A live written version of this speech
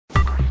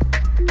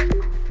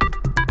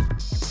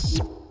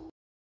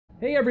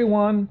Hey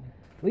everyone,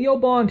 Leo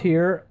Bond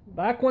here,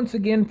 back once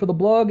again for the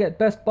blog at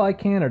Best Buy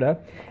Canada,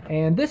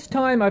 and this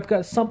time I've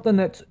got something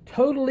that's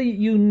totally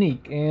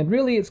unique, and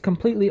really it's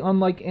completely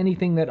unlike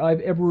anything that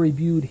I've ever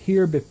reviewed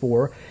here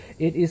before.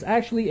 It is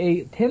actually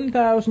a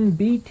 10,000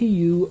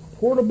 BTU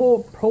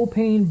portable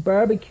propane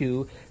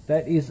barbecue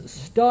that is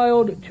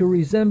styled to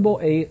resemble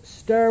a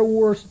Star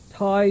Wars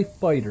TIE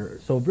fighter,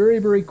 so very,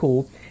 very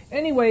cool.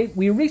 Anyway,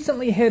 we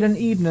recently had an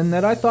evening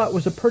that I thought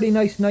was a pretty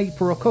nice night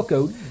for a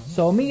cookout,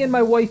 so me and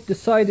my wife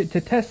decided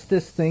to test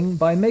this thing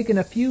by making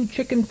a few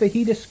chicken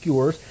fajita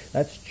skewers.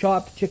 That's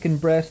chopped chicken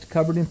breast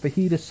covered in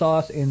fajita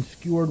sauce and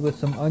skewered with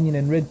some onion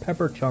and red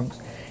pepper chunks,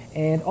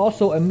 and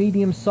also a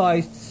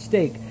medium-sized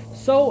steak.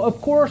 So,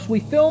 of course, we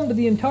filmed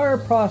the entire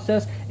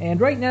process, and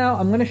right now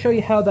I'm going to show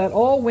you how that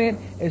all went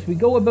as we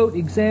go about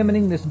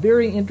examining this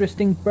very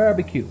interesting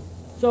barbecue.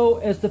 So,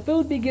 as the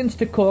food begins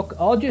to cook,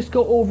 I'll just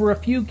go over a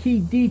few key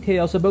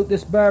details about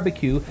this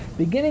barbecue,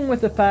 beginning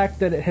with the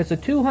fact that it has a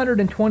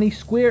 220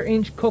 square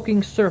inch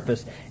cooking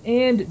surface,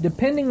 and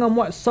depending on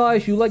what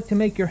size you like to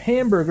make your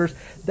hamburgers,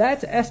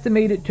 that's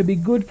estimated to be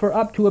good for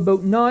up to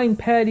about 9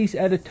 patties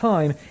at a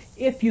time,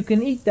 if you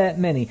can eat that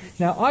many.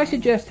 Now, I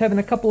suggest having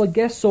a couple of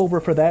guests over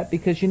for that,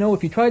 because, you know,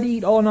 if you try to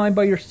eat all 9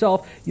 by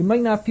yourself, you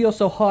might not feel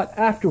so hot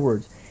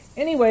afterwards.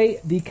 Anyway,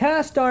 the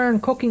cast iron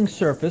cooking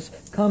surface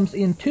comes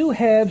in 2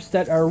 halves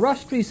that are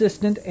rust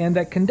resistant and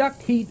that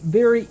conduct heat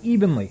very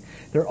evenly.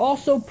 They're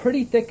also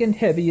pretty thick and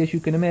heavy, as you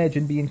can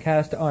imagine, being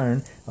cast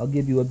iron. I'll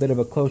give you a bit of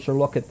a closer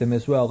look at them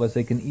as well, as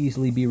they can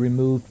easily be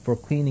removed for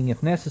cleaning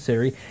if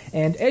necessary.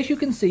 And as you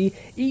can see,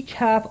 each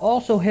half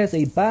also has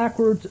a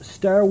backwards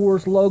Star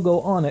Wars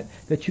logo on it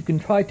that you can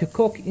try to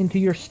cook into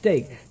your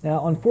steak.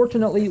 Now,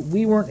 unfortunately,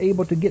 we weren't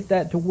able to get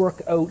that to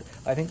work out.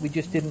 I think we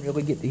just didn't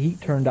really get the heat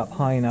turned up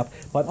high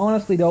enough. But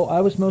honestly, though, I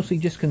was mostly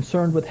just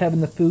concerned with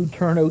having the food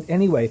turn out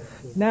anyway.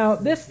 Now,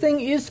 this thing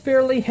is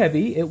fairly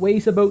heavy. It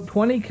weighs about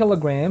 20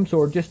 kilograms,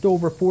 or just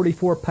over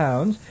 44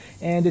 pounds,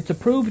 and it's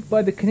approved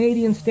by the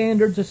Canadian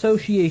Standards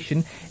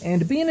Association,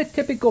 and being a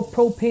typical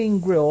propane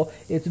grill,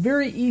 it's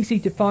very easy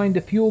to find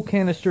the fuel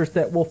canisters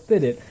that will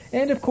fit it.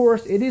 And of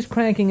course, it is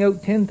cranking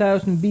out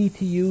 10,000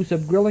 BTUs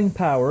of grilling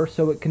power,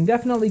 so it can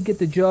definitely get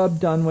the job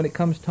done when it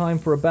comes time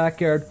for a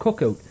backyard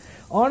cookout.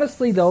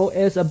 Honestly though,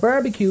 as a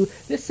barbecue,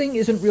 this thing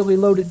isn't really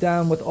loaded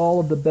down with all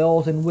of the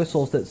bells and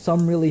whistles that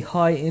some really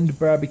high-end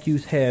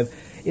barbecues have.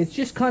 It's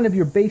just kind of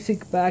your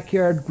basic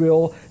backyard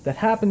grill that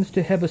happens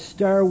to have a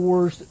Star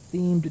Wars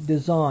themed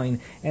design,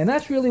 and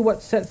that's really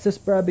what sets this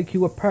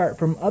barbecue apart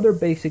from other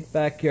basic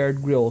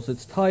backyard grills.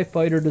 It's TIE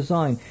fighter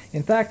design.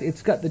 In fact,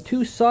 it's got the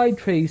 2 side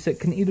trays that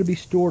can either be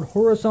stored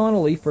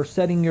horizontally for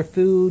setting your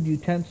food,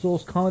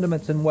 utensils,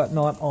 condiments and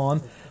whatnot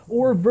on,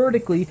 or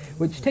vertically,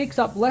 which takes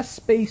up less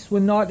space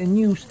when not in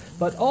use,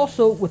 but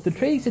also with the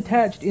trays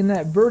attached in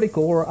that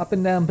vertical or up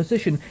and down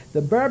position,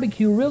 the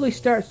barbecue really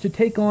starts to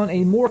take on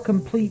a more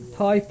complete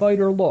TIE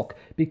fighter look,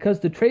 because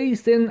the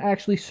trays then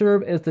actually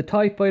serve as the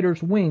TIE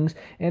fighter's wings,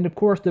 and of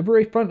course the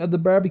very front of the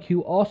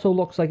barbecue also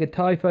looks like a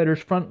TIE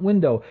fighter's front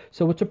window.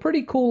 So it's a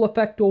pretty cool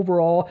effect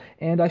overall,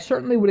 and I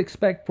certainly would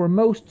expect for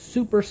most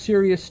super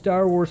serious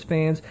Star Wars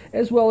fans,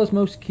 as well as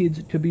most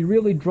kids, to be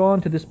really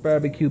drawn to this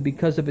barbecue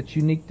because of its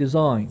unique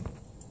design.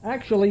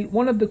 Actually,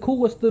 one of the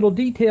coolest little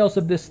details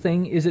of this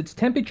thing is its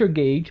temperature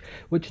gauge,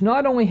 which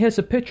not only has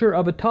a picture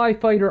of a TIE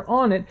fighter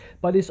on it,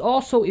 but is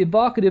also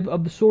evocative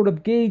of the sort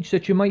of gauge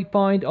that you might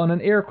find on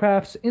an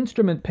aircraft's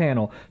instrument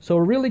panel. So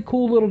a really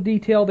cool little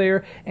detail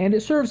there, and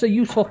it serves a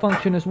useful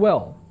function as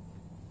well.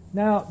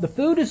 Now, the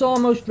food is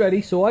almost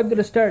ready, so I've got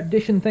to start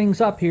dishing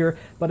things up here,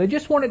 but I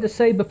just wanted to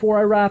say before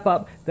I wrap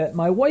up that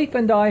my wife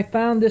and I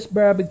found this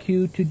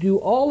barbecue to do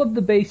all of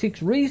the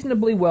basics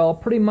reasonably well,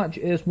 pretty much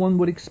as one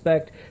would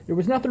expect. There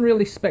was nothing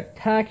really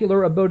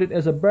spectacular about it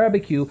as a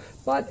barbecue,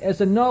 but as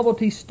a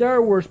novelty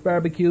Star Wars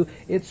barbecue,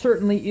 it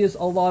certainly is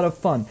a lot of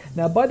fun.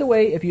 Now, by the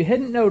way, if you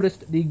hadn't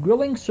noticed, the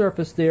grilling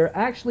surface there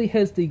actually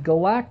has the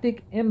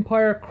Galactic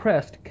Empire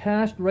crest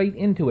cast right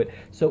into it.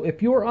 So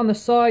if you're on the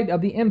side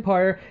of the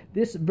Empire,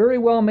 this very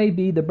well may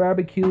be the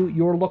barbecue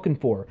you're looking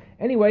for.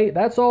 Anyway,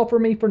 that's all for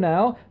me for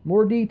now.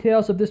 More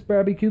details of this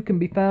barbecue can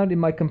be found in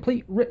my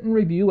complete written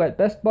review at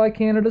Best Buy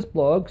Canada's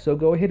blog, so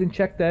go ahead and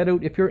check that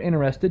out if you're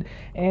interested.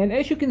 And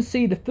as you can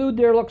see, the food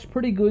there looks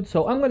pretty good,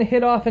 so I'm going to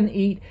head off and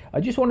eat. I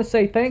just want to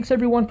say thanks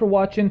everyone for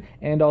watching,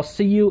 and I'll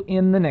see you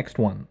in the next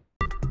one.